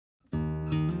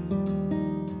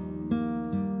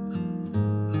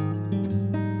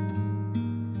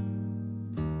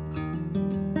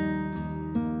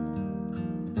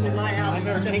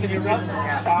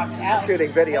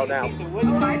Shooting video now.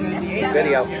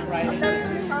 Video.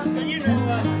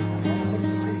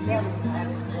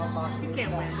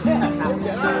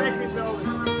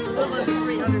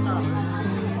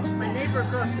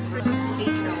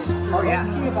 Oh yeah,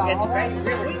 it's great,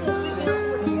 really.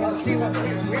 See,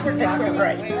 we were talking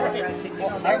right. I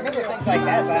remember things like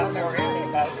that, but I don't remember anything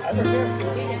about other things.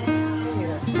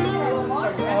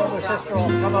 Older sister will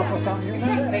come up with something. You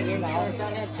remember insurance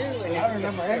on that too? And I don't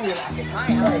remember any of that. It's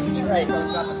high, right?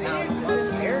 Goes up a pound.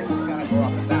 Here's gonna go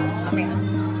up a pound. I mean,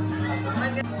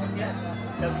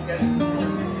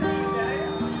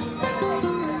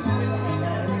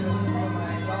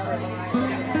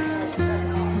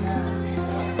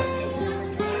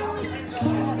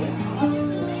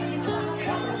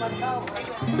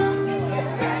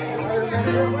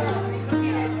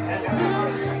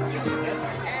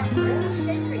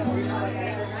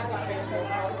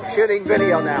 Shooting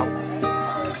video now.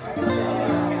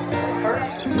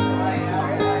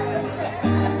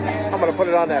 I'm going to put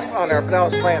it on our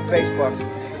Pinellas Plant Facebook.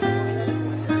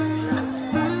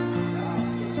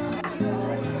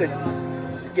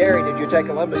 Gary, did you take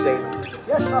a limousine?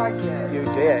 Yes, I did. You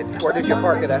did. Where did you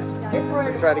park it at?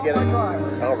 You try to get it.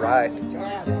 All right.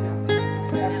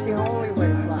 That's the only way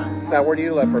to fly. Now, where do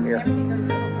you live from here?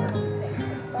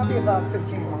 Probably about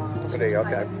 15 miles.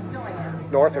 Okay.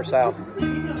 North or south? East.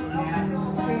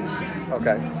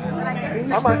 Okay.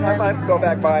 I might go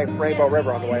back by Rainbow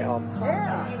River on the way home.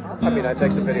 Yeah. I mean, I'd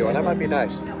take some video, and that might be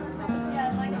nice.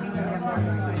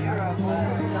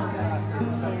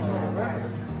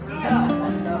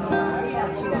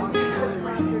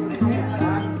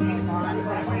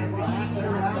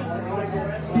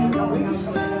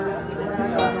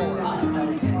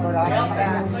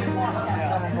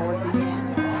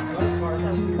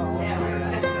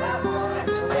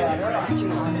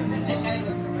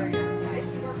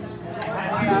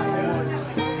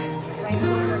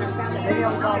 They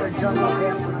don't call it jungle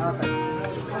death for nothing.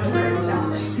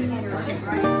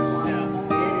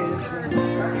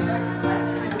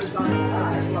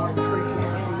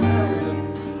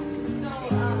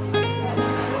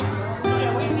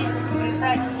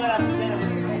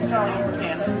 we started in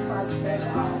Canada.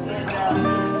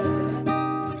 And